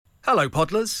Hello,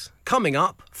 Podlers. Coming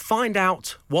up, find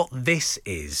out what this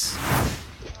is.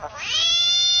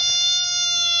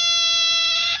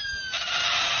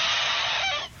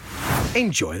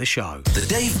 Enjoy the show. The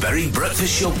Dave Berry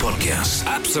Breakfast Show Podcast.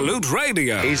 Absolute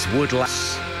Radio. Is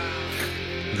woodlice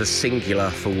the singular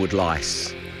for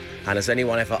woodlice? And has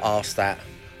anyone ever asked that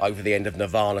over the end of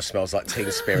Nirvana Smells Like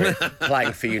Teen Spirit,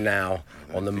 playing for you now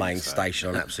on the main station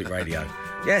on Absolute Radio?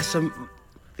 Yes,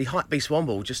 the Hypebeast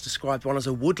Womble just described one as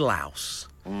a woodlouse.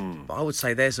 But I would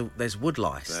say there's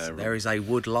woodlice. There is a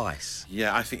woodlice.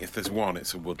 Yeah, I think if there's one,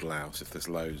 it's a woodlouse. If there's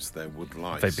loads, they're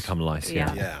woodlice. They become lice,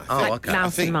 yeah. Yeah. Oh, okay.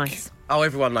 Mouse and mice. Oh,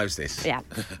 everyone knows this? Yeah.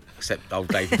 Except old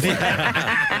Dave.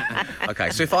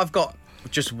 Okay, so if I've got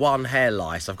just one hair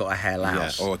lice, I've got a hair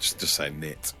louse. Yeah, or just say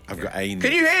knit. I've got a knit.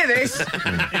 Can you hear this?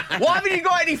 Why haven't you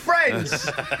got any friends?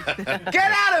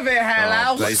 Get out of here, hair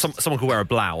louse. Someone could wear a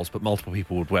blouse, but multiple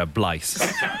people would wear blice.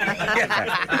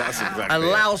 That's exactly And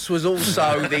Louse was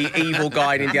also the evil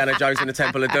guy in Indiana Jones and the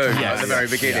Temple of Doom at the very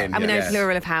beginning. I mean,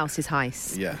 plural of house is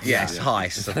heist. Yeah. Yes,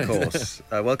 heist, of course.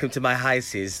 Welcome to my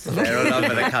heists. They're all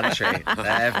over the country.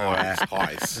 They're everywhere.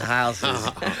 Heist.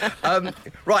 Houses.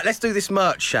 Right, let's do this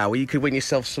merch, shall we? You could win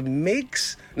yourself some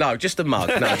migs. No, just a mug.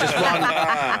 No, just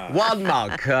one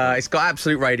mug. It's got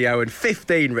Absolute Radio and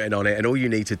 15 written on it, and all you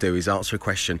need to do is answer a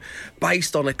question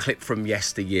based on a clip from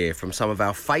yesteryear, from some of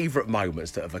our favourite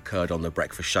moments that have occurred on The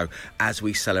Breakfast Show as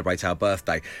we celebrate our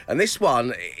birthday. And this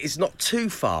one is not too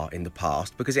far in the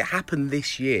past because it happened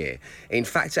this year. In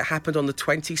fact, it happened on the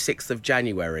 26th of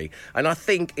January. And I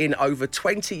think in over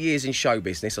 20 years in show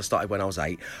business, I started when I was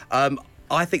 8,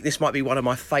 I think this might be one of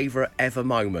my favourite ever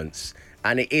moments.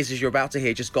 And it is, as you're about to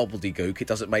hear, just gobbledygook. It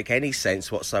doesn't make any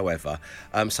sense whatsoever.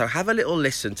 So have a little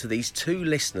listen to these two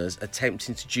listeners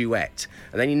attempting to duet.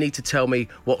 And then you need to tell me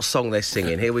what song they're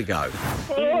singing. Here we go.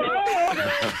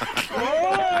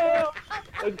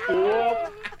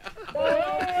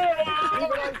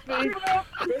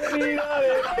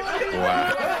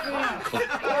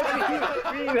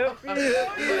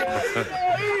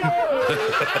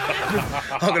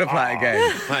 I'm going to play it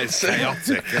again. It's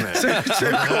chaotic, isn't it?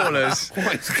 Two callers.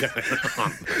 What's going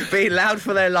on? Being loud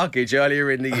for their luggage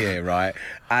earlier in the year, right?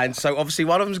 And so obviously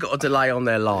one of them's got a delay on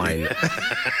their line.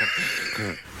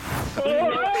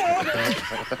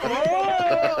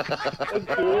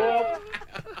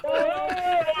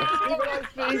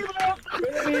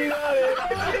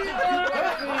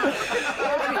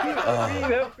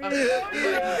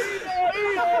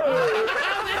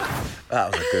 That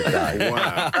was a good day.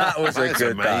 Wow. That was a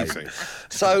good amazing. day.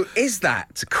 So is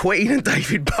that Queen and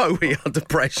David Bowie Under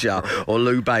Pressure or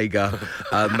Lou Bega,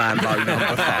 Mambo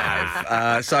number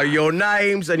 5? So your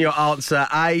names and your answer,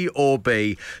 A or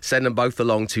B, send them both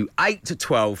along to 8 to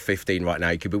 12 15 right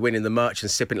now. You could be winning the merch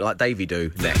and sipping it like Davey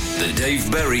do next. The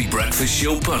Dave Berry Breakfast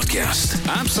Show Podcast.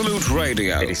 Absolute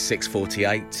Radio. It is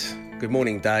 6:48. Good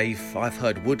morning, Dave. I've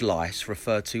heard woodlice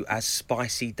referred to as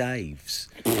Spicy Daves.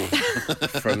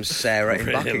 From Sarah in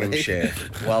Buckinghamshire.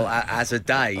 Well, as a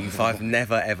Dave, I've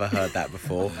never, ever heard that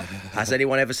before. Has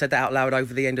anyone ever said that out loud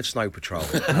over the end of Snow Patrol?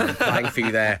 Playing for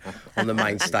you there on the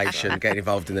main station, getting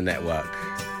involved in the network.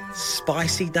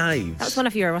 Spicy Daves. That's one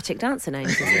of your erotic dancer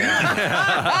names, isn't it?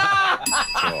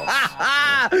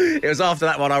 It was after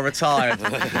that one I retired.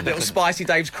 Little Spicy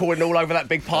Dave's crawling all over that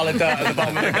big pile of dirt at the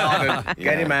bottom of the garden.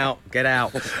 Get him out. Get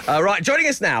out. Right, joining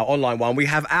us now on line 1, we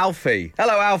have Alfie.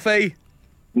 Hello, Alfie.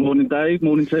 Morning, Dave.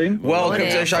 Morning, team. Welcome Morning.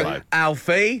 to the show. Hello.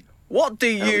 Alfie, what do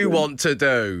you want to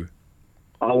do?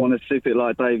 I want to sip it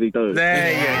like Davey does.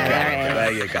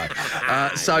 There you go.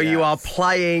 So you are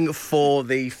playing for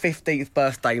the 15th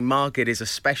birthday mug. It is a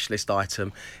specialist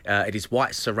item. It is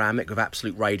white ceramic with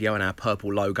Absolute Radio and our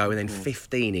purple logo, and then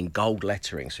 15 in gold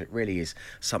lettering. So it really is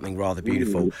something rather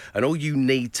beautiful. And all you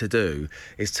need to do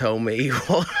is tell me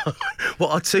what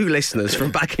are two listeners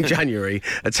from back in January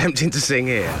attempting to sing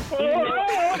here.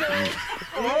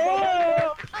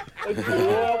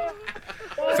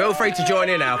 Feel free to join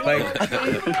in, Alfie.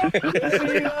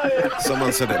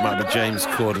 Someone said it might be James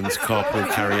Corden's carpool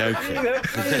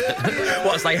karaoke.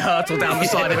 Once they hurtle down the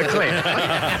side of a cliff.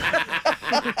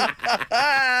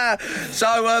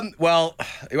 Well,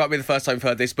 it won't be the first time you've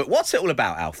heard this, but what's it all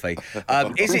about, Alfie?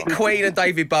 Is it Queen and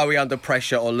David Bowie Under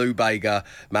Pressure or Lou Bega,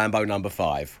 Mambo number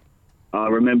 5? I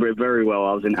remember it very well.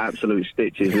 I was in absolute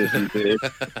stitches listening to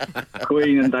this.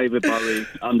 Queen and David Bowie,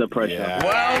 Under Pressure. Yeah.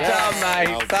 Well done, mate.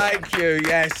 Well done. Thank you.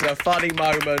 Yes, a funny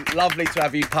moment. Lovely to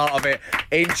have you part of it.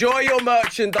 Enjoy your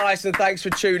merchandise and thanks for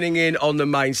tuning in on the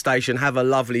main station. Have a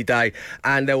lovely day.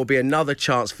 And there will be another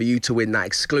chance for you to win that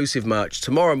exclusive merch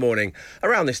tomorrow morning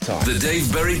around this time. The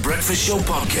Dave Berry Breakfast Show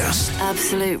Podcast.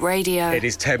 Absolute Radio. It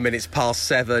is 10 minutes past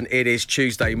 7. It is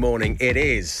Tuesday morning. It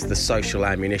is the Social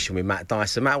Ammunition with Matt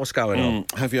Dyson. Matt, what's going on?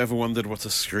 Have you ever wondered what a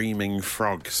screaming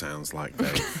frog sounds like,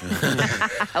 Dave?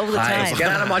 All the time.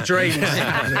 Get out of my dreams.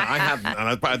 I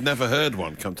hadn't, but I'd never heard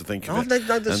one, come to think of Oh, it. they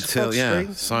know the Until, frog yeah,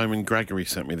 screams. Simon Gregory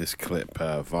sent me this clip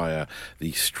via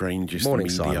the strangest Morning,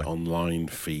 media Simon. online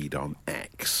feed on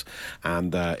X.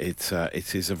 And it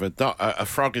is of a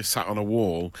frog is sat on a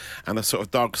wall and a sort of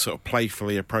dog sort of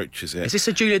playfully approaches it. Is this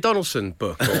a Julia Donaldson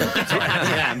book? Or...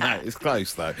 Yeah, no, it's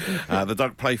close though. The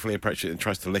dog playfully approaches it and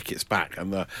tries to lick its back,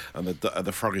 and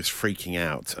the frog is freaking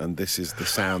out. And this is the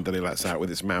sound that it lets out with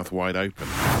its mouth wide open.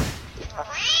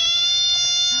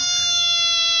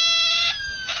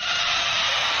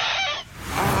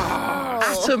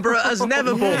 Attenborough has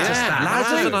never bought us that.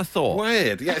 Louder than I thought.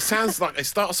 Weird. Yeah, it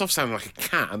starts off sounding like a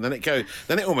cat, and then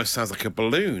it almost sounds like a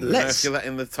balloon. You know, Let's- if you let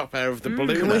in the top air of the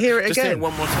balloon. Can we hear it Just do again? it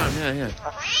one more time. Yeah.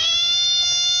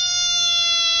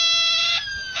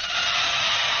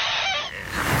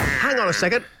 Hang on a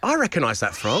second. I recognise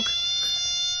that frog.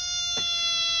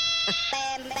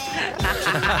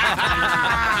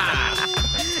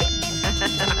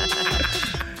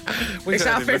 It's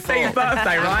our 15th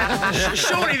birthday, right?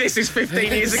 Surely this is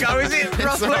 15 years ago, is it? It's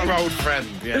Roughly? our old friend.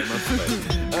 Yeah, it must be.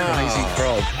 Crazy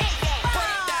frog.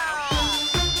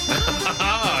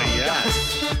 Oh, yeah.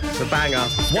 It's a banger.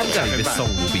 One day this song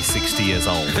will be 60 years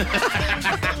old.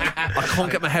 I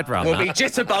can't get my head around We'll that. be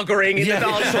jitterbuggering in the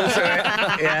dance hall to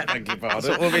it. Yeah, Thank you, that's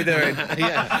pardon. what we'll be doing.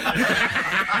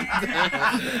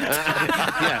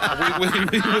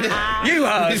 You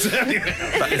heard.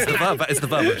 That is the verb. That is the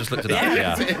verb. I've just looked it up.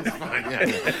 Yeah. It's fine,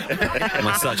 yeah.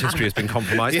 My search history has been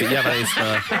compromised. But yeah, that is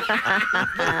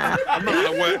the... I'm not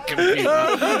on a work computer.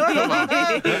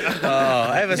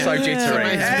 Oh, ever so jittery.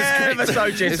 Ever so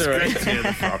It's jittery. great to hear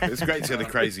the frog. It's great to hear the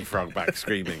crazy frog back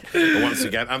screaming once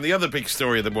again. And the other big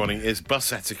story of the morning is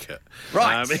bus etiquette.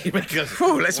 Right. Because,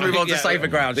 Whew, let's move on to safer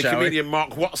ground, The shall we? comedian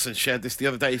Mark Watson shared this the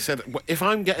other day. He said, if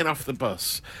I'm getting off the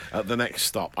bus at the next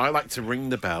stop, I like to ring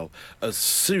the bell as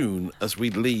soon as we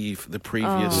leave the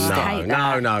previous stop.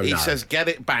 No. He says, get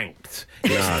it banked.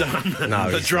 It's done.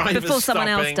 No. The driver's Before someone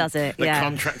else stopping, does it, The yeah.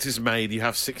 contract is made. You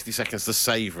have 60 seconds to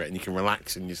savour it and you can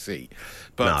relax in your seat.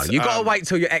 But, No, you've got to wait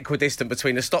till you're equidistant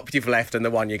between the stop you've left and the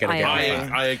one you're going to get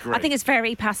off. I agree. I think it's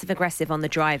very passive-aggressive on the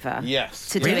driver. Yes.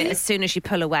 To do Really? it as soon as you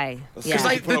pull away. Because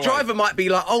Yeah. the driver might be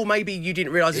like, oh, maybe you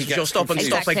didn't realise this was your gets stop and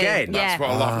confused. stop again. Yeah. That's what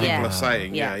a lot of people Yeah. are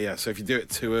saying. Yeah. Yeah. So if you do it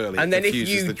too early, And it then if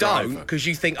confuses you the don't, driver. because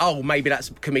you think, oh, maybe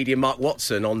that's comedian Mark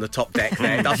Watson on the top deck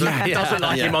there, doesn't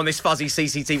like him on this fuzzy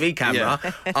CCTV camera,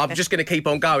 I'm just going to keep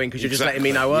on going because you're just letting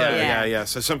me know early. Yeah.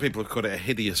 So some people have called it a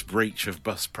hideous breach of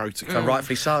bus protocol. And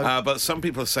rightfully so. But some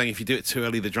people are saying if you do it too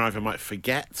early, the driver might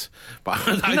forget. But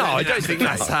No, I don't think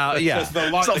that's how... Yeah. Because the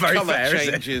light, It's not the very colour fair, is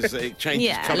it? changes. It changes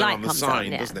Yeah, colour light on the comes on,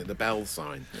 sign, yeah. doesn't it? The bell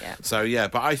sign. Yeah. So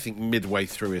but I think midway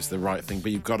through is the right thing.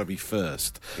 But you've got to be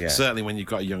first. Yeah. Certainly, when you've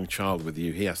got a young child with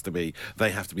you, they have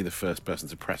to be the first person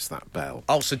to press that bell.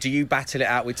 Also, do you battle it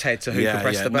out with Ted to who can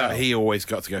press the bell? No, he always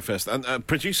got to go first. And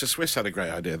producer Swiss had a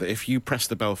great idea that if you press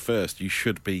the bell first, you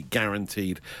should be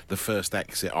guaranteed the first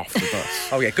exit off the bus.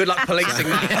 Oh, yeah, good luck policing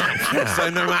that. So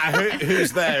no matter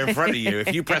who's there in front of you,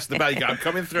 if you press the bell, you go, I'm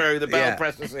coming through, the bell Yeah.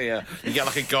 presses here, you get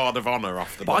like a guard of honour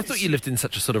off the But bus. I thought you lived in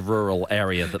such a sort of rural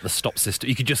area that the stop system...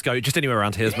 You could just go, just anywhere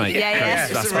around here's mate. Yeah.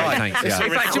 That's It's great, right. thanks. It's Yeah.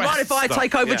 In fact, do you mind if I Request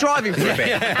take over stop, driving for a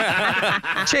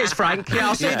bit? Cheers, Frank. Yeah,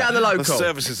 I'll see you down the local. The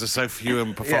services are so few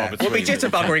and far Yeah. between. We'll be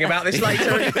jitterbuggering about this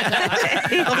later.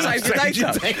 I'll save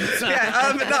your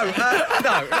data.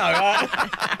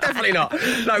 Definitely not.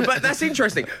 No, but that's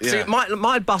interesting. See, Yeah.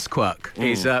 my bus quirk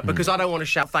is because I don't want to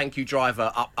shout "thank you,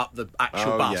 driver" up the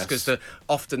actual Oh, bus yes. because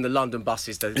often the London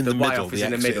buses the the way middle, off is the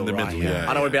in the exit middle, in the right? middle, yeah,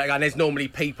 I don't want to be like, and there's normally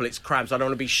people, it's crammed, so I don't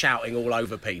want to be shouting all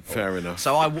over people. Fair enough.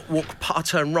 So I I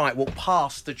turn right, walk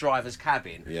past the driver's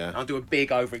cabin, Yeah. and I'll do a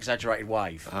big over-exaggerated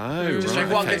wave. Oh, Just so right,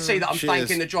 everyone okay. can see that I'm Cheers.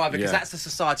 thanking the driver because Yeah. that's the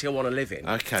society I want to live in.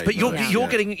 Okay. But you're nice,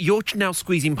 you're now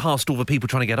squeezing past all the people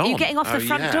trying to get on. You're getting off the Oh,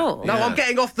 front yeah. door. No, Yeah. I'm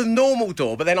getting off the normal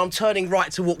door, but then I'm turning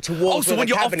right to walk towards. Oh, so where when the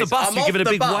you're off cabin the is. bus, I'm you off give it a the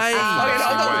big bus. wave. Oh, yeah,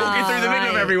 I'm not walking through the middle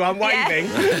of Right. everyone Yeah. waving.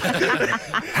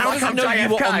 How does he I'm know you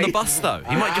were JFK? on the bus though?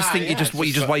 He might just think you just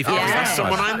wave Yeah. past. That's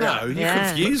someone I know. You Yeah.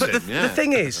 confuse But him. the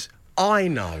thing is, I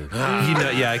know. You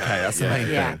know, yeah, okay, that's the main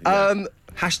Yeah. thing.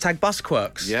 Hashtag bus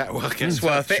quirks. Yeah, well, It's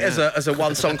worth it as a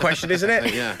one-song question, isn't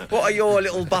it? Yeah. What are your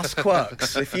little bus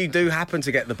quirks? If you do happen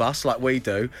to get the bus like we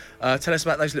do, tell us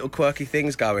about those little quirky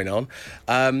things going on.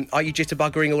 Are you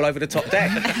jitterbuggering all over the top deck?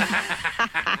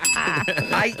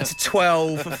 8 to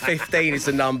 12 15 is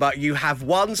the number. You have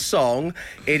one song.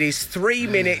 It is 3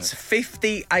 minutes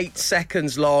 58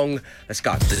 seconds long. Let's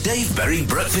go. The Dave Berry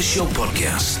Breakfast Show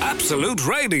Podcast. Absolute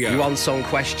Radio. The one-song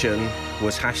question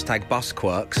was hashtag bus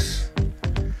quirks.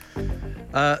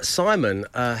 Simon,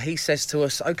 he says to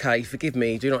us, OK, forgive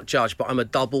me, do not judge, but I'm a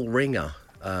double ringer.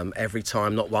 Every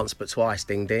time, not once but twice,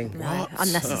 ding ding. No,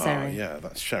 unnecessary. Oh, yeah,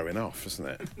 that's showing off, isn't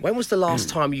it? When was the last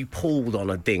time you pulled on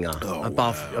a dinger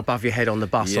above your head on the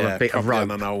bus on a bit of rope?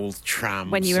 on an old tram.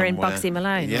 When you were in somewhere. Bugsy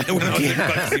Malone. Yeah, when I was in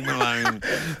Bugsy Malone.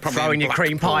 Probably Throwing in your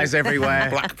cream Blackpool. pies everywhere.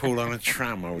 Blackpool on a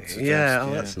tram, I would suggest. Yeah,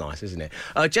 that's nice, isn't it?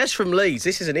 Jess from Leeds,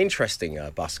 this is an interesting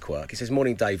bus quirk. He says,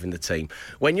 morning, Dave and the team.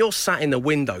 When you're sat in the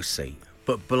window seat,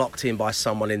 but blocked in by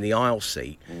someone in the aisle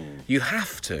seat, you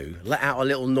have to let out a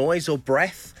little noise or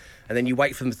breath, and then you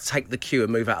wait for them to take the cue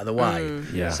and move out of the way.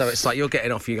 Yeah. So it's like you're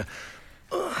getting off, you go,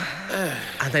 "Ugh,"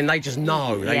 and then they just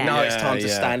know. They Yeah. know it's time to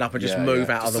Yeah, stand up and just yeah, move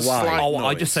yeah. out of Just the a way. slight- Oh,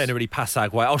 I noise. just say in a really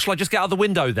passag way. Oh, shall I just get out the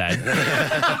window then?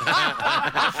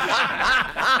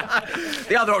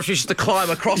 The other option is just to climb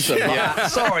across them. Like,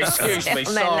 sorry, excuse me,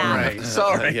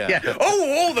 sorry. Yeah.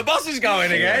 Oh, the bus is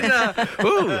going again.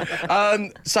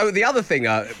 So the other thing,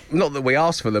 not that we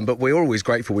ask for them, but we're always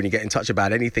grateful when you get in touch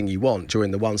about anything you want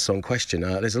during the one-song question.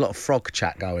 There's a lot of frog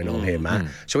chat going on here, Matt.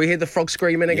 Shall we hear the frog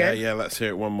screaming again? Yeah, let's hear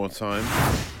it one more time.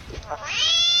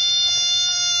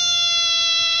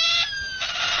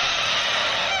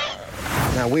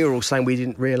 Now, we were all saying we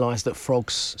didn't realise that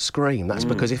frogs scream. That's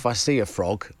because if I see a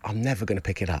frog, I'm never going to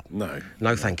pick it up. No,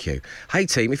 thank you. Hey,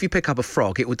 team, if you pick up a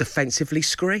frog, it will defensively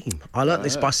scream. I learnt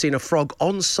this by seeing a frog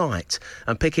on site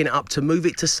and picking it up to move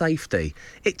it to safety.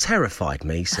 It terrified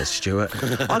me, says Stuart.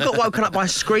 I got woken up by a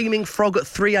screaming frog at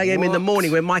 3 a.m. in the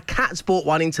morning when my cat's brought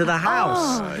one into the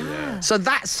house. So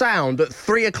that sound at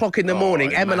 3 o'clock in the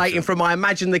morning emanating imagine. from, I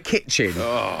imagine, the kitchen.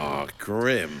 Oh,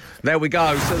 grim. There we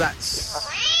go. So that's...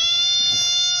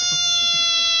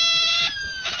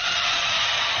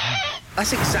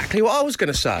 That's exactly what I was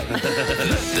going to say.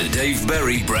 The Dave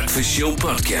Berry Breakfast Show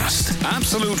Podcast.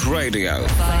 Absolute Radio.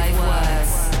 5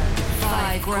 words,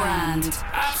 5 grand.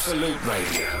 Absolute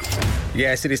Radio.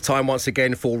 Yes, it is time once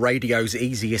again for radio's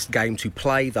easiest game to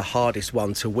play, the hardest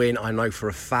one to win. I know for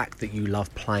a fact that you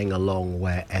love playing along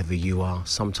wherever you are,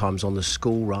 sometimes on the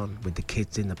school run with the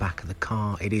kids in the back of the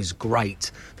car. It is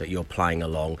great that you're playing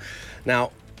along.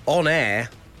 Now, on air,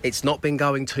 it's not been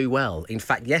going too well. In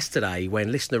fact, yesterday,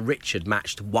 when listener Richard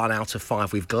matched 1 out of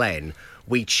 5 with Glenn,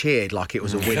 we cheered like it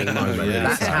was a winning moment.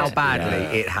 That's how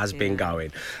badly it has been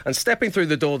going. And stepping through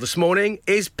the door this morning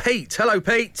is Pete. Hello,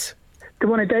 Pete. Good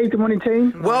morning, Dave. Good morning,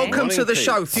 team. Welcome Morning, to the Pete.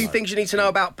 show. A few things you need to know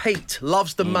about Pete.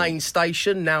 Loves the main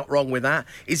station, now wrong with that.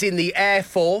 Is in the Air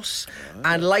Force.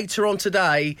 And later on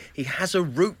today, he has a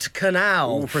root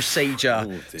canal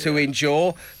procedure to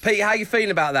endure. Pete, how are you feeling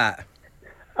about that?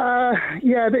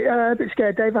 Yeah, a bit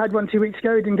scared, Dave. I had one 2 weeks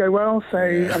ago. It didn't go well, so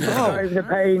I'm just over the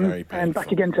pain Very and back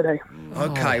painful. again today.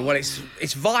 OK, well, it's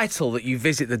vital that you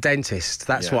visit the dentist.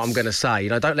 That's what Yes. I'm going to say. You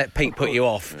know, don't let Pete put you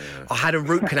off. I had a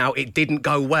root canal. It didn't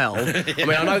go well. I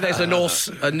mean, I know there's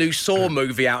a new Saw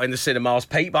movie out in the cinemas,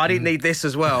 Pete, but I didn't need this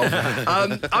as well.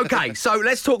 OK, so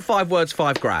let's talk 5 words,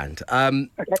 5 grand.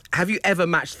 Have you ever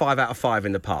matched 5 out of 5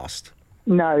 in the past?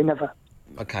 No, never.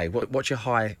 OK, what's your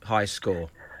highest score?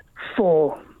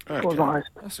 4. 4 was my highest.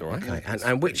 That's all right. Okay,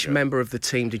 and which member of the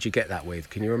team did you get that with?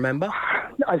 Can you remember?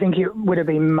 I think it would have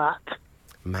been Matt.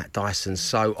 Matt Dyson.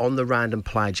 So, on the random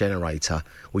player generator,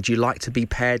 would you like to be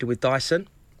paired with Dyson?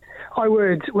 I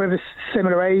would. We're of a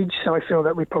similar age, so I feel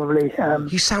that we probably...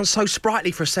 You sound so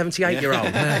sprightly for a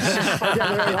 78-year-old.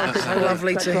 So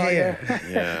lovely to hear.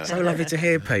 Yeah. So lovely to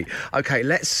hear, Pete. OK,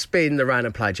 let's spin the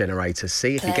random player generator,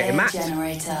 see if you get a match.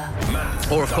 Generator.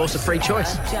 Or, of course, a free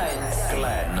choice. Jones.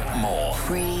 Glenn Moore.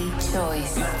 Free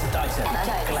choice. Dyson.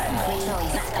 Glenn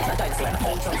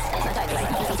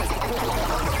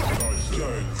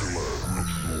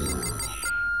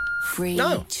Free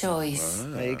No. choice.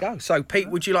 There you go. So, Pete,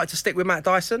 would you like to stick with Matt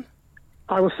Dyson?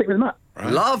 I will stick with Matt.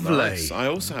 Right, Lovely. nice. I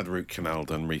also had root canal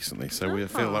done recently, so we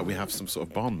feel like we have some sort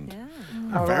of bond.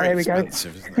 All Very right, here we go.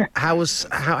 expensive, isn't it?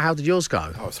 How did yours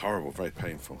go? Oh, it's horrible, very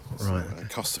painful. Right. It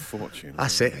costs a fortune.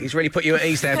 That's it. He's really put you at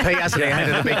ease there, Pete, hasn't he, ahead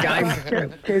of the big game? Yeah,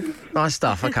 cheers. Nice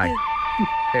stuff. OK.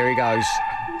 Here he goes.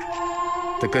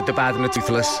 The good, the bad and the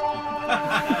toothless.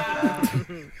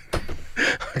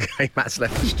 OK, Matt's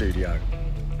left the studio.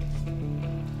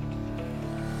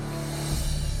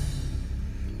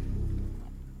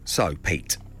 So,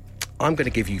 Pete, I'm going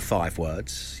to give you 5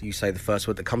 words. You say the first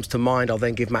word that comes to mind. I'll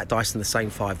then give Matt Dyson the same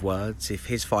 5 words. If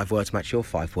his 5 words match your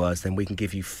 5 words, then we can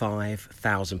give you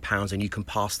 £5,000 and you can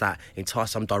pass that entire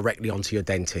sum directly onto your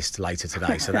dentist later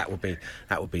today. So that would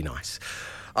be nice.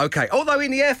 OK, although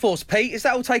in the Air Force, Pete, is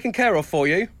that all taken care of for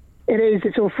you? It is.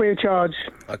 It's all free of charge.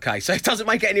 OK, so it doesn't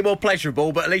make it any more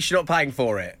pleasurable, but at least you're not paying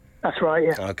for it. That's right,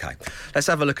 yeah. OK, let's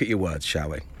have a look at your words, shall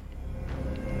we?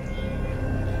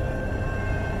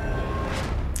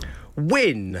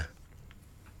 Win.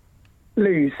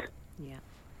 Lose. Yeah.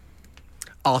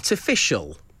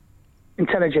 Artificial.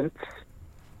 Intelligence.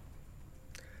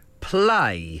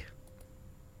 Play.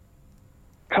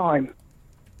 Time.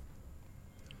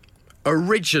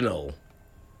 Original.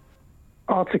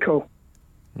 Article.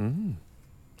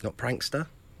 Not prankster.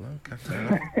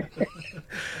 Okay.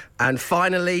 And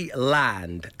finally,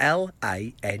 land.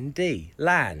 L-A-N-D.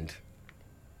 Land.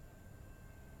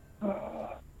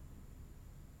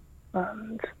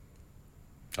 And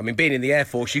I mean, being in the Air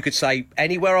Force, you could say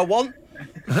anywhere I want.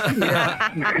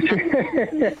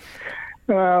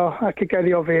 well, I could go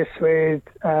the obvious with.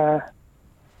 No,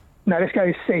 let's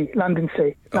go C. London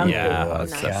C. London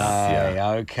Okay,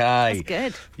 okay. That's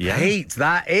good. Yeah. Pete,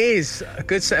 that is a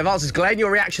good set of answers. Glenn,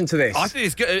 your reaction to this? I think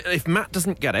it's good. If Matt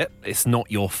doesn't get it, it's not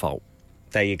your fault.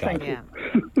 There you go. Thank you.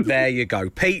 Yeah. There you go.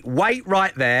 Pete, wait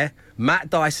right there. Matt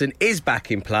Dyson is back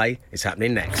in play. It's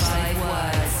happening next. 5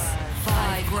 words,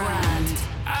 5 grand.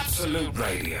 Absolute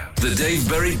Radio. The Dave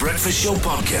Berry Breakfast Show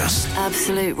Podcast.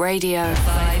 Absolute Radio.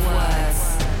 5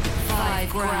 words, 5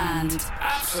 grand.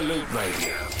 Absolute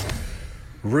Radio.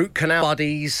 Root Canal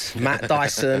buddies, Matt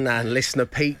Dyson and listener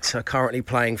Pete are currently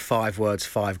playing 5 words,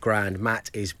 5 grand.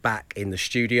 Matt is back in the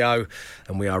studio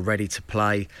and we are ready to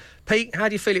play. Pete, how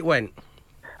do you feel it went?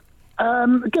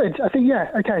 Good. I think, yeah.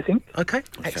 Okay, I think. Okay,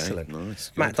 excellent. Nice.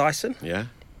 Good. Matt Dyson, Yeah.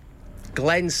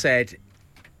 Glenn said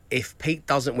if Pete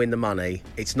doesn't win the money,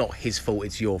 it's not his fault,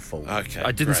 it's your fault. Okay.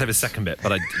 I didn't say great. the second bit,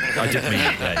 but I did mean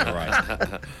it. Yeah, you're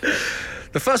right.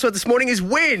 The first word this morning is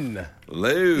win.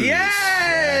 Lose.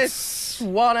 Yes!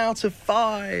 1 out of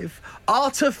 5.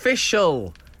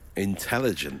 Artificial.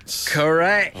 Intelligence.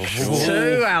 Correct.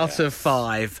 2 out of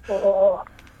 5.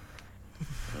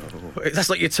 That's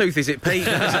not your tooth, is it, Pete?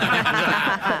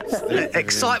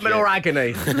 Excitement or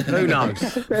agony? Who knows?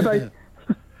 They're both.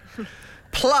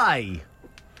 Play.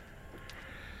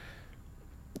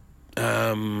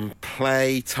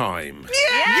 Playtime.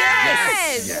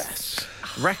 Yes! Yes.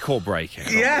 Record breaking.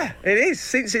 Yeah, it is.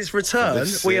 Since its return,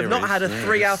 this we have not series, had a yeah,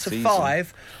 3 this out of season.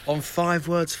 5 on 5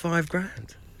 words, 5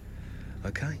 grand.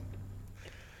 Okay.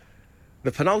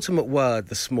 The penultimate word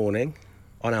this morning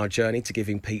on our journey to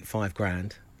giving Pete 5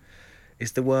 grand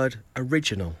is the word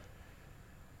original.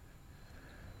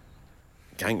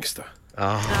 Gangster.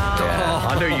 Yeah,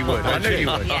 I knew you would. I knew you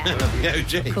would. Yeah,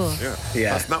 geez. course. Yeah.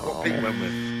 Yeah. That's not what Pete went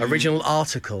with. Original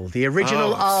article. The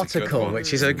original Oh, that's a good article, one.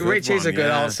 which is a Good one, good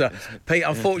yeah. answer. Pete,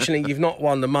 unfortunately, you've not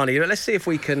won the money. Let's see if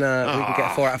we can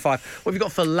get 4 out of 5. What have you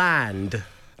got for land?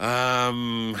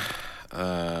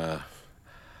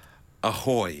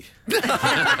 Ahoy.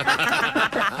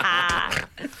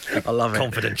 I love it.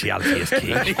 Confidentiality is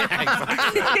key.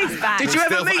 He's back. Did you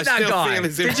ever meet that guy? feel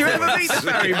his Did you ever meet the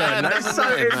influence. ferryman? That's so,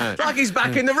 it's like he's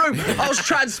back in the room. I was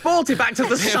transported back to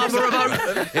the summer of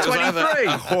It was either 23.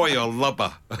 ahoy or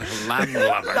lubber. Land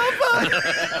lubber.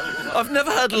 I've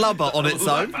never heard lubber on its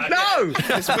own. No!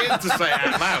 It's weird to say it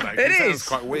out loud, actually. It sounds is.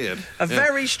 quite weird. A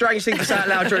very strange thing to say out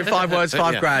loud during 5 words,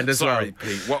 5 Yeah. grand as Sorry,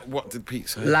 well. Pete. What did Pete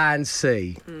say? Land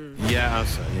sea. Yeah, I'll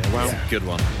say. Yeah, well, good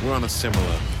one. We're on a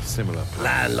similar path.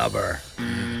 Landlubber.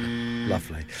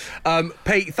 Lovely.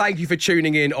 Pete, thank you for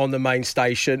tuning in on the main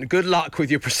station. Good luck with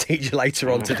your procedure later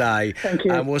on today. Thank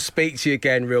you. And we'll speak to you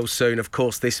again real soon. Of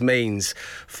course, this means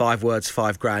 5 words,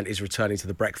 5 grand is returning to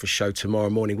the breakfast show tomorrow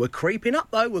morning. We're creeping up,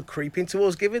 though. We're creeping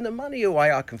towards giving the money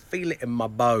away. I can feel it in my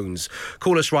bones.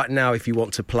 Call us right now if you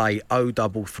want to play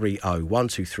 0330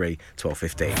 123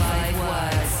 1215. 5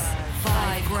 words,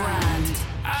 5 grand.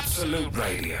 Absolute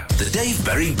Radio. The Dave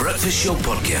Berry Breakfast Show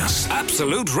Podcast.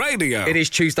 Absolute Radio. It is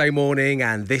Tuesday morning,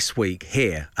 and this week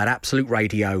here at Absolute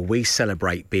Radio, we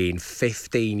celebrate being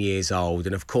 15 years old.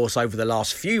 And of course, over the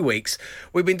last few weeks,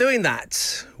 we've been doing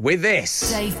that with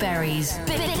this. Dave Berry's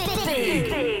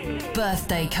big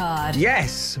birthday card.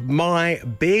 Yes, my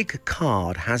big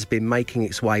card has been making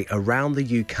its way around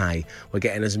the UK. We're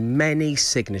getting as many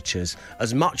signatures,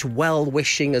 as much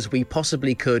well-wishing as we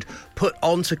possibly could put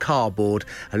onto cardboard,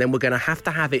 and then we're going to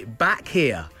have it back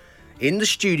here in the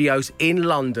studios in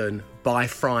London by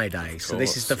Friday. So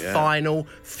this is the yeah. final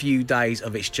few days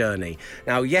of its journey.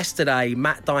 Now, yesterday,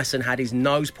 Matt Dyson had his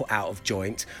nose put out of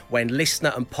joint when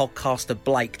listener and podcaster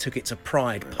Blake took it to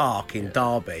Pride Park in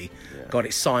Derby, got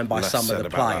it signed by Less some said of the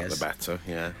about players. that, the better,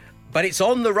 yeah. But it's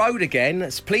on the road again.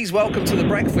 Please welcome to the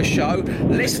breakfast show,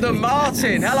 listener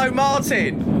Martin. Hello,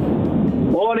 Martin.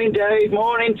 Morning, Dave.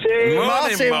 Morning, team.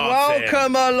 Martin,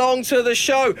 welcome along to the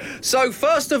show. So,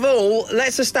 first of all,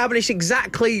 let's establish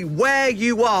exactly where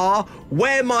you are,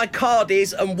 where my card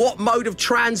is, and what mode of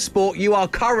transport you are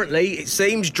currently, it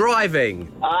seems,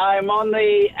 driving. I'm on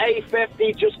the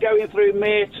A50, just going through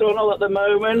Mere Tunnel at the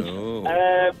moment.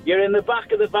 You're in the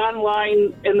back of the van,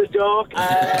 lying in the dark.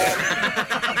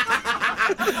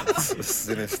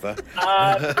 Sinister.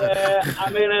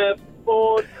 I'm in a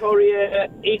Ford Courier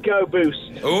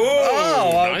EcoBoost.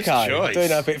 Oh, okay. Nice choice.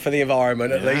 Doing a bit for the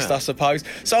environment, at Yeah. least, I suppose.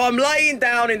 So I'm laying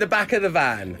down in the back of the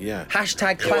van. Yeah.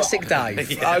 Hashtag classic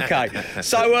Dave. Okay.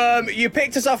 So you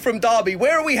picked us up from Derby.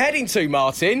 Where are we heading to,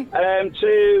 Martin?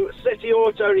 To City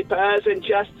Auto Repairs in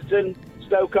Chesterton,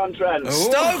 Stoke-on-Trent.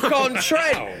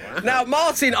 Stoke-on-Trent. Now,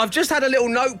 Martin, I've just had a little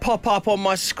note pop up on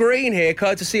my screen here,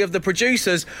 courtesy of the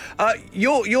producers.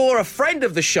 You're a friend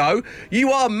of the show.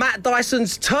 You are Matt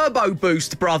Dyson's Turbo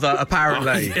Boost brother,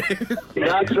 apparently.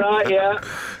 That's right, yeah.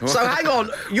 So hang on,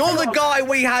 you're the guy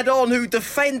we had on who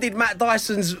defended Matt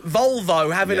Dyson's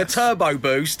Volvo having a turbo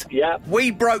boost. Yeah.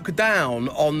 We broke down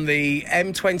on the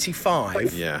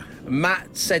M25. Yeah.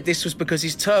 Matt said this was because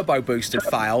his turbo boost had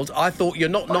failed. I thought, you're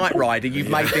not Knight Rider, you've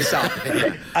made this up.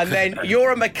 And then you're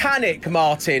a mechanic,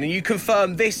 Martin, and you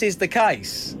confirm this is the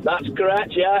case. That's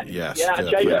correct, yeah. Yes, Yeah, I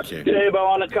good, changed thank the you. turbo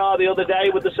on a car the other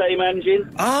day with the same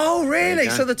engine. Oh, really?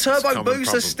 go. So the It's turbo common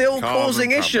boosts are problem. still Common causing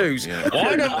problem, issues. yeah.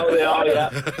 Why do Oh, they are, yeah.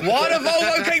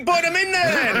 Volvo keep putting them in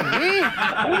there then?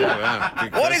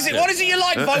 Hmm? What is it? What is it you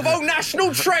like, Volvo?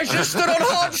 National treasure stood on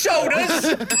hard shoulders?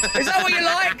 Is that what you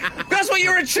like? That's what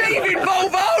you're achieving,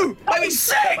 Volvo! Make me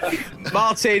sick!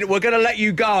 Martin, we're going to let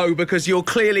you go because you're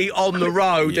clearly on the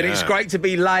road and it's Yeah. great to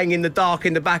be laying in the dark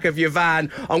in the back of your van.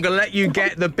 I'm going to let you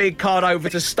get the big card over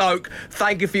to Stoke.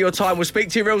 Thank you for your time. We'll speak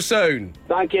to you real soon.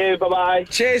 Thank you, bye-bye.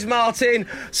 Cheers, Martin.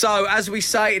 So, as we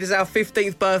say, it is our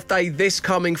 15th birthday this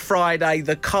coming Friday.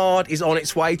 The card is on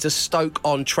its way to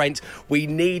Stoke-on-Trent. We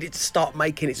need it to start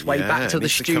making its way back to it the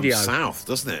needs studio. To come south,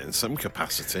 doesn't it, in some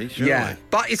capacity? Surely. Yeah,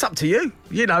 but it's up to you.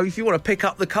 You know, if you want to pick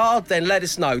up the card, then let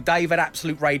us know.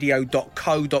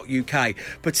 Dave@absoluteradio.co.uk.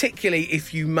 Particularly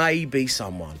if you may be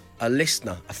someone, a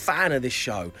listener, a fan of this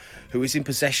show, who is in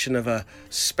possession of a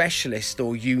specialist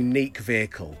or unique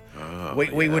vehicle.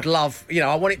 We would love,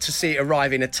 I want it to see it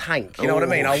arrive in a tank. You know what I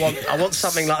mean? I want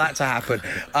something like that to happen.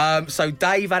 So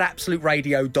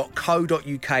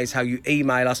Dave@absoluteradio.co.uk is how you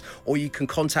email us, or you can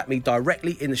contact me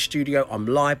directly in the studio. I'm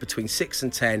live between 6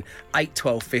 and 10. 8,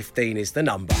 12, 15 is the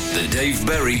number. The Dave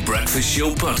Berry Breakfast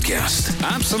Show Podcast.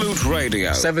 Absolute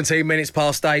Radio. 17 minutes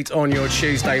past 8 on your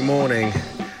Tuesday morning.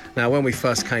 Now, when we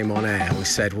first came on air, we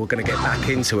said we're going to get back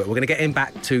into it. We're going to get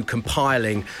back to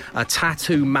compiling a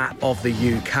tattoo map of the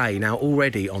UK. Now,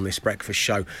 already on this breakfast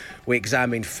show, we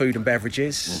examined food and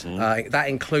beverages. That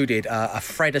included a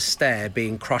Fred Astaire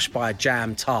being crushed by a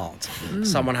jam tart.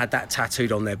 Someone had that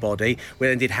tattooed on their body. We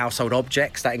then did household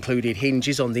objects. That included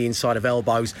hinges on the inside of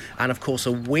elbows and, of course,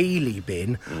 a wheelie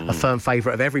bin, a firm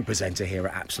favourite of every presenter here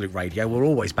at Absolute Radio. We're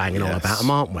always banging on about them,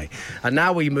 aren't we? And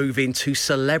now we move into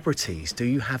celebrities. Do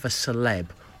you have a celeb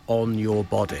on your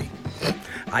body?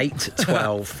 8,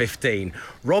 12, 15.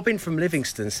 Robin from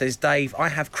Livingston says, Dave, I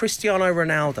have Cristiano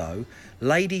Ronaldo,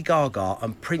 Lady Gaga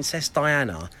and Princess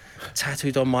Diana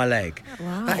tattooed on my leg.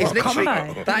 Wow. That is What literally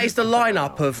combo. that is the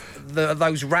lineup of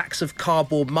those racks of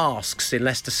cardboard masks in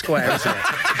Leicester Square, isn't it?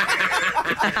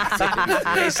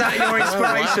 Is that your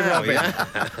inspiration, Robin?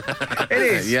 It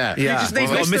is. Yeah. You just need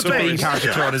He's got a Mr. Mr. Bean Bean.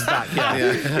 caricature on his back. Yeah.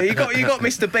 Yeah, you got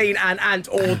Mr. Bean and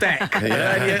or Deck,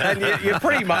 and you're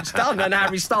pretty much done. And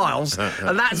Harry Styles,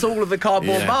 and that's all of the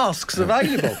cardboard masks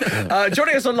available.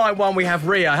 Joining us on line 1, we have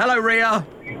Ria. Hello, Ria.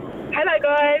 Hello,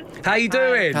 guys. How you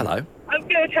doing? Hello. I'm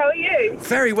good. How are you?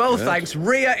 Very well, thanks.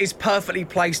 Ria is perfectly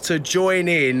placed to join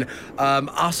in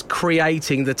us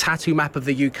creating the tattoo map of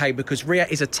the UK because Ria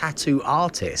is a tattoo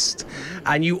artist.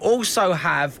 And you also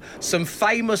have some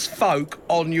famous folk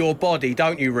on your body,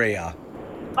 don't you, Ria?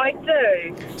 I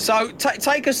do. So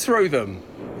take us through them.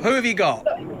 Who have you got?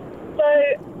 So,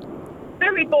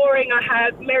 very boring. I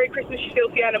have Merry Christmas, You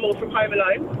Filthy Animal from Home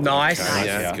Alone. Nice.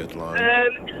 Yeah, good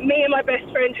line. Me and my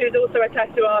best friend, who's also a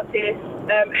tattoo artist,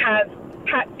 have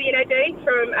Patsy and Eddie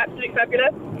from Absolute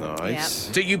Fabulous. Nice.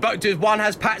 Does one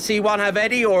has Patsy, one have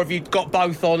Eddie, or have you got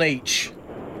both on each?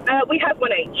 We have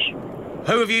one each.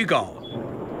 Who have you got?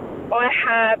 I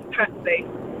have Patsy.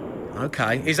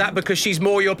 Okay. Is that because she's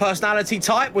more your personality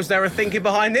type? Was there a thinking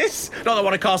behind this? Not that I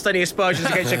want to cast any aspersions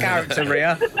against your character,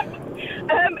 Ria.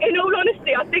 In all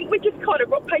honesty, I think we just kind of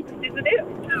rock, paper, scissors it.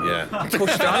 Yeah. Of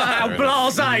course, how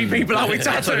blasé people are with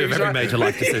That's only a tattoos. very Right? major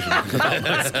life decision.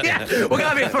 Yeah, we're going to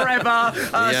have it forever.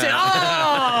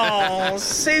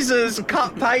 Scissors,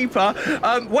 cut paper.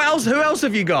 What else? Who else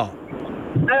have you got?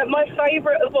 My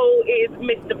favourite of all is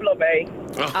Mr. Blobby.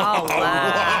 Oh,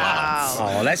 wow.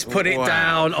 Oh, let's put it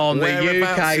down on the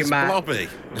Whereabouts UK is map. Blobby?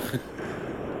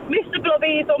 Mr.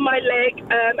 Blobby is on my leg,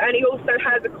 and he also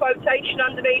has a quotation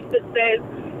underneath that says,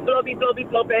 Blobby, Blobby,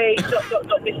 Blobby, ...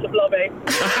 Mr. Blobby.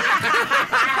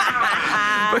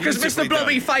 Because Mr.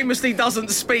 Blobby famously doesn't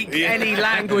speak any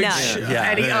language,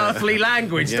 any earthly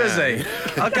language, does he?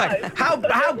 Okay.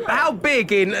 How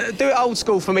big in? Do it old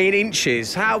school for me in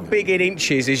inches. How big in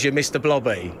inches is your Mr.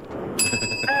 Blobby?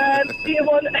 Do you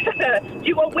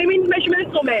want women's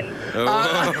measurements or men's?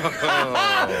 I'll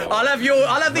have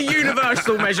the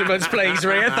universal measurements, please,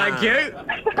 Ria. Thank you.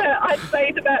 I'd say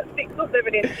it's about 6 or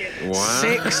 7 inches. Wow.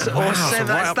 6 or 7.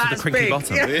 Right up to the That's crinkly big.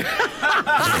 bottom.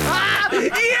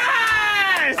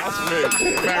 Yes!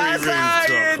 That's how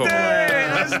you do it.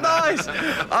 That's nice.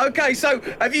 Okay, so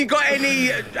have you got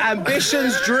any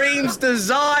ambitions, dreams,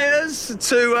 desires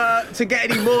to get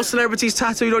any more celebrities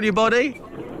tattooed on your body?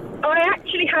 I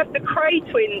actually have the Cray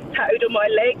twins tattooed on my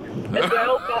leg as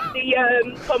well, but the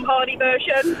Tom Hardy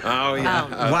version. Oh,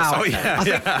 yeah. Wow. I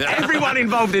think everyone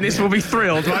involved in this will be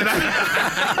thrilled right now.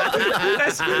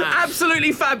 That's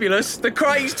absolutely fabulous. The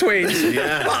Craze twins,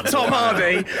 but Tom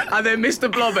Hardy, and then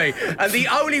Mr. Blobby. And the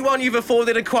only one you've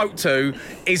afforded a quote to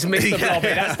is Mr. Blobby.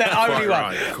 That's the only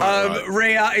one. Right.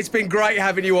 Ria, it's been great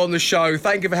having you on the show.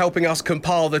 Thank you for helping us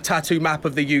compile the tattoo map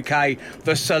of the UK,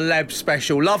 the celeb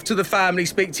special. Love to the family.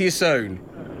 Speak to you soon.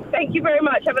 Thank you very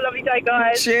much. Have a lovely day,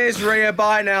 guys. Cheers, Ria.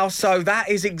 Bye now. So that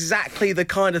is exactly the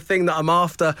kind of thing that I'm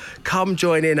after. Come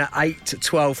join in at 8 to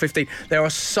 12:15. There are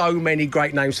so many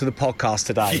great names for the podcast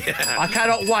today. Yeah. I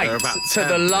cannot wait to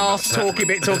the last talky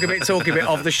bit of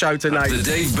the show tonight. The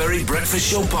Dave Berry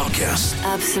Breakfast Show Podcast.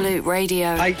 Absolute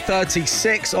Radio.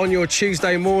 8:36 on your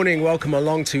Tuesday morning. Welcome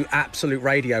along to Absolute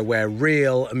Radio, where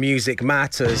real music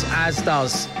matters, as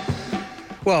does...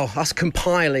 well, us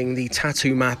compiling the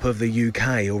tattoo map of the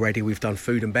UK. Already we've done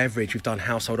food and beverage, we've done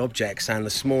household objects, and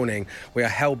this morning we are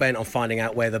hell-bent on finding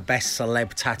out where the best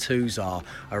celeb tattoos are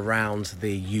around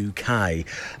the UK.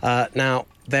 Now,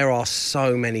 there are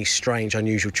so many strange,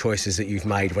 unusual choices that you've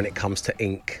made when it comes to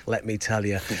ink, let me tell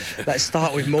you. Let's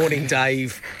start with Morning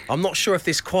Dave. I'm not sure if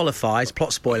this qualifies,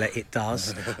 plot spoiler, it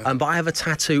does, but I have a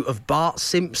tattoo of Bart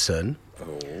Simpson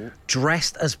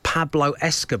dressed as Pablo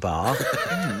Escobar.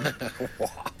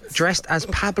 Dressed as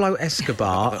Pablo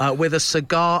Escobar with a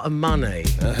cigar and money.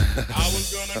 I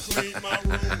was gonna clean my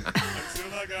room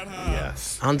until I got high.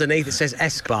 Yes. Underneath it says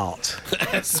Escbart.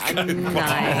 Nice.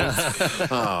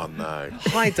 Oh, no.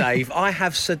 Hi, Dave. I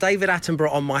have Sir David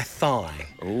Attenborough on my thigh,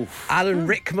 Alan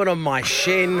Rickman on my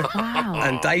shin,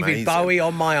 and David Amazing. Bowie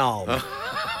on my arm.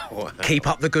 Keep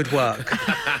up the good work.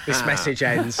 This message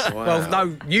ends. Well,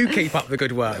 no, you keep up the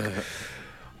good work.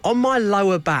 On my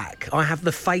lower back, I have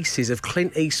the faces of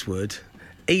Clint Eastwood,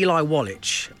 Eli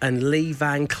Wallach and Lee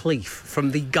Van Cleef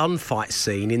from the gunfight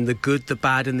scene in The Good, the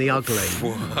Bad and the Ugly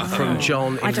from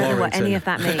John in I don't know what Warrington. any of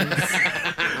that means.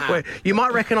 Well, you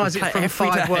might recognise it from every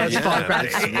 5 day. words, Yeah, 5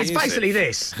 brands. it's It's music. basically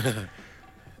this.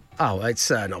 Oh, it's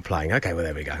not playing. OK, well,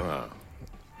 there we go.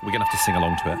 We're going to have to sing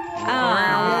along to it.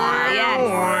 Oh,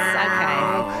 yes.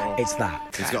 It's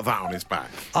that. He's got that on his back.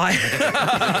 I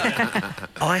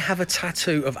have a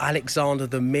tattoo of Alexander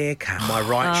the Meerkat on my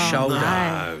right shoulder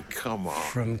No, come on.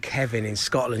 from Kevin in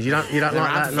Scotland. You don't They're like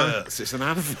that? No? adverts. It's an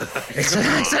advert. It's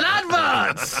an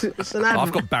advert. It's an advert.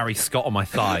 I've got Barry Scott on my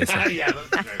thighs. Yeah,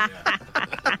 that's true,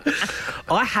 yeah.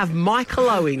 I have Michael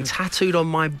Owen tattooed on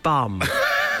my bum.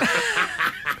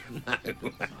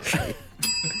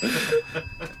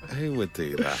 Who would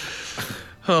do that?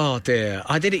 Oh dear!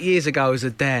 I did it years ago as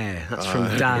a dare. That's from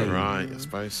Dave. Right, I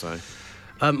suppose so.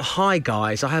 Hi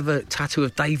guys, I have a tattoo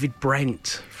of David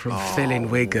Brent from Phil in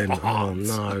Wigan. Oh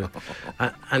no!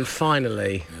 And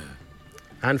finally,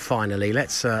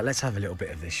 let's have a little bit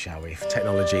of this, shall we? If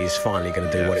technology is finally going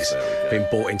to do what it's been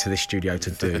brought into this studio to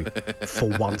do for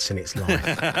once in its life.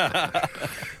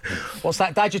 What's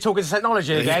that, Dad? You're talking to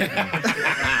technology again?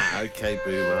 Okay,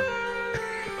 boomer.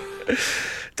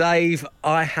 Dave,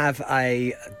 I have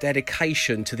a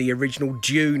dedication to the original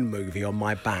Dune movie on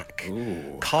my back.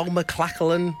 Carl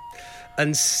MacLachlan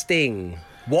and Sting.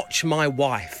 Watch my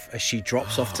wife as she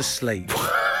drops off to sleep.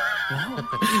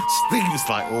 Sting's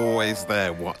like always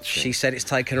there watching. She said it's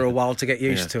taken her a while to get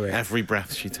used to it. Every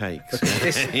breath she takes.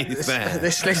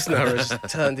 This listener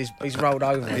has he's rolled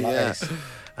over like this.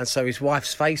 And so his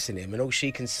wife's facing him, and all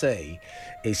she can see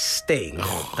is Sting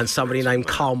and somebody named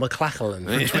Carl McLachlan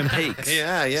from Twin Peaks.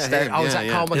 Yeah. Is that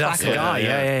Carl McLachlan? That's the guy.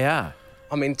 Yeah.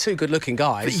 I mean, two good-looking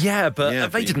guys.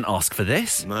 But they didn't ask for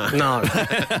this. No.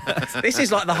 This is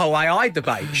like the whole AI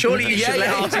debate. Surely you should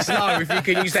let artists know if you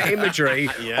can use that imagery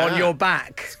on your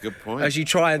back. That's a good point. As you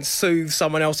try and soothe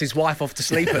someone else's wife off to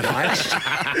sleep at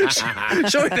night.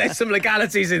 Surely there's some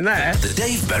legalities in there. The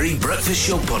Dave Berry Breakfast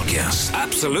Show Podcast.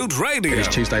 Absolute Radio. It's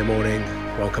Tuesday morning.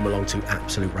 Welcome along to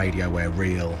Absolute Radio, where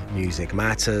real music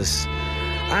matters.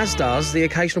 As does the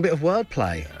occasional bit of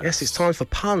wordplay. Yes, it's time for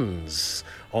puns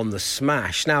on the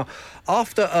smash. Now,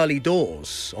 after early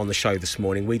doors on the show this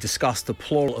morning, we discussed the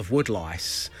plural of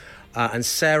woodlice, and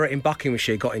Sarah in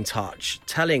Buckinghamshire got in touch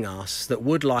telling us that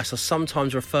woodlice are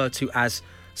sometimes referred to as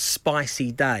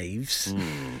spicy Daves.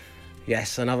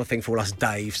 Yes, another thing for all us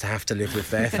Daves to have to live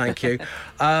with there, thank you.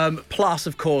 Plus,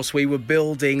 of course, we were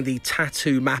building the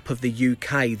tattoo map of the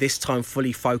UK, this time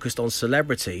fully focused on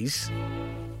celebrities.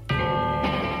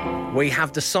 We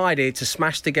have decided to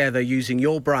smash together, using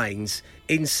your brains,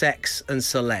 insects and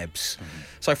celebs.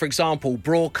 So, for example,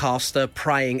 broadcaster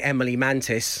praying Emily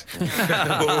Mantis.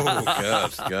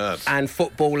 Good. And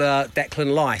footballer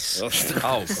Declan Lice.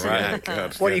 Oh, great.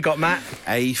 Good. What you got, Matt?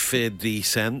 Aphid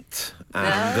Descent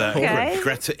and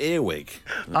Greta Earwig.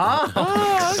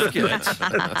 That's good.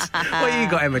 What you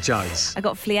got, Emma Jones? I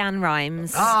got Fleanne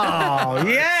Rhymes, Oh,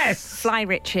 yes! Fly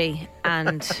Ritchie,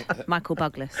 and Michael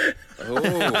Douglas. Oh,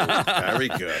 very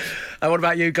good. What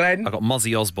about you, Glenn? I got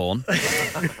Mozzie Osbourne,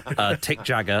 Tick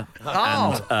Jagger,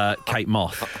 and Kate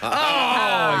Moss.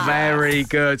 Oh, very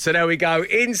good. So there we go.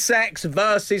 Insects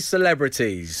versus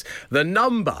celebrities. The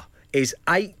number is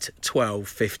 8, 12,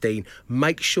 15.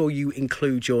 Make sure you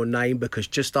include your name, because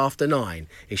just after 9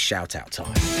 is shout-out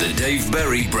time. The Dave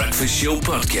Berry Breakfast Show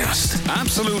Podcast.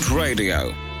 Absolute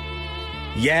Radio.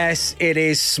 Yes, it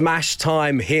is smash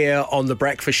time here on The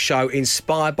Breakfast Show,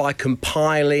 inspired by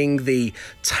compiling the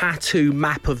tattoo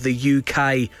map of the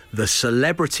UK, the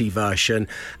celebrity version,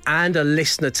 and a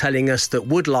listener telling us that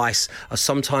woodlice are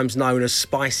sometimes known as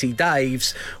spicy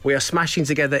Daves. We are smashing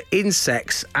together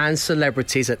insects and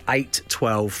celebrities at 8,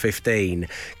 12, 15.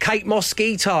 Kate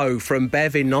Mosquito from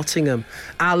Bev in Nottingham.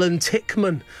 Alan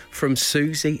Tickman from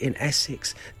Susie in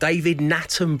Essex. David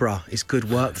Nattenborough is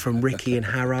good work from Ricky in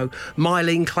Harrow.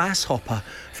 Mylene Classhopper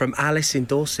from Alice in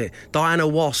Dorset. Diana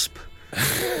Wasp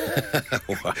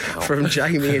from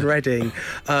Jamie in Reading.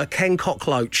 Ken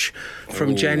Cockloach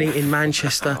from Jenny in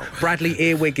Manchester. Bradley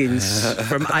Earwiggins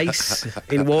from Ace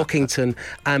in Walkington.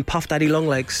 And Puff Daddy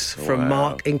Longlegs from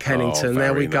Mark in Kennington.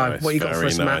 There we go. Nice, what you got for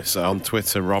us, nice. Matt? On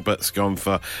Twitter, Robert's gone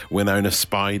for Winona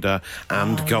Spider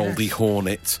and Goldie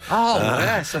Hornet. Oh,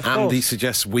 yes, of Andy course.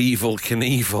 suggests Weevil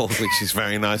Knievel, which is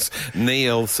very nice.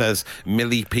 Neil says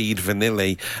Millipede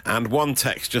Vanilli. And one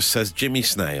text just says Jimmy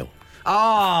Snail.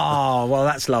 Oh, well,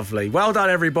 that's lovely. Well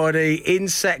done, everybody.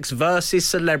 Insects versus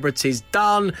celebrities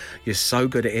done. You're so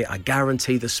good at it. I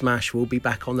guarantee the smash will be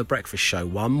back on The Breakfast Show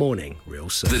one morning real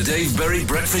soon. The Dave Berry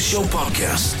Breakfast Show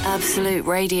Podcast. Absolute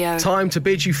Radio. Time to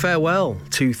bid you farewell,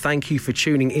 to thank you for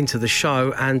tuning into the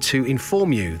show, and to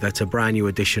inform you that a brand new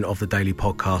edition of the Daily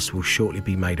Podcast will shortly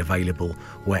be made available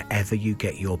wherever you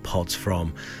get your pods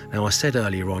from. Now, I said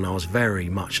earlier on I was very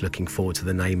much looking forward to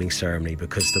the naming ceremony,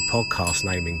 because the podcast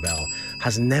naming bell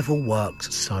has never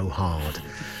worked so hard.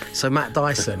 So, Matt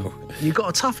Dyson, you got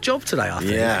a tough job today, I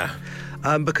think. Yeah.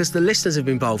 Because the listeners have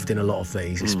been involved in a lot of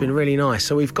these. It's been really nice.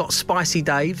 So we've got Spicy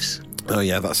Daves. Oh,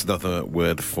 yeah, that's another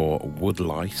word for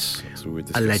woodlice. That's what we're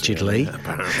discussing Allegedly. earlier,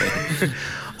 apparently.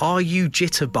 Are you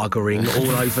jitterbuggering all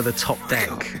over the top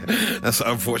deck? That's an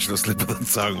unfortunate slip of the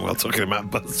tongue while talking about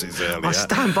buses earlier. I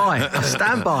stand by it.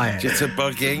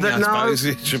 Jitterbugging, I suppose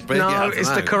it should be. No,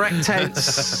 it's the correct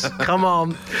tense. Come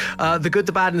on. The good,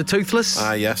 the bad and the toothless.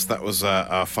 Yes, that was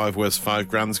our 5 words, 5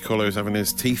 grand's caller who's having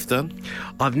his teeth done.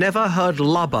 I've never heard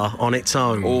lubber on its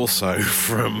own. Also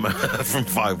from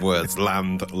 5 words,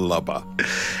 land lubber.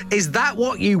 Is that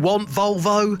what you want,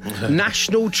 Volvo?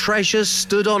 National treasures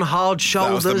stood on hard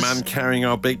shoulders. That was the man carrying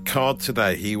our big card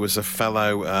today. He was a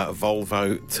fellow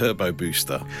Volvo turbo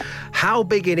booster. How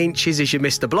big in inches is your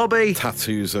Mr. Blobby?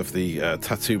 Tattoos of the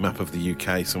tattoo map of the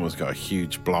UK. Someone's got a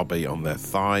huge blobby on their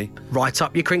thigh. Right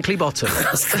up your crinkly bottom.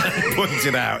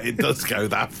 Pointed out, it does go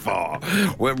that far.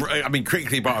 I mean,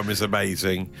 Crinkly Bottom is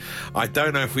amazing. I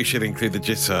don't know if we should include the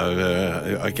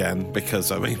jitter again,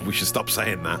 because, I mean, we should stop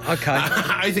saying that. Okay.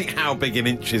 I think how big in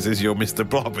inches is your Mr.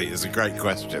 Blobby is a great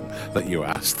question that you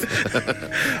asked.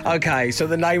 Okay, so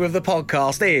the name of the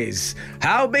podcast is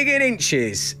How Big in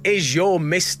Inches is Your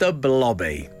Mr.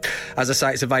 Blobby? As I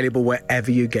say, it's available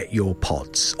wherever you get your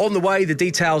pods. On the way, the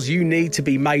details you need to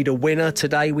be made a winner.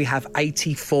 Today, we have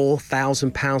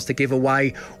 £84,000 to give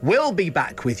away. We'll be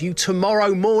back with you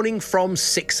tomorrow morning from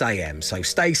 6 a.m. So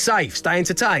stay safe, stay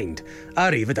entertained.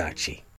 Arrivederci.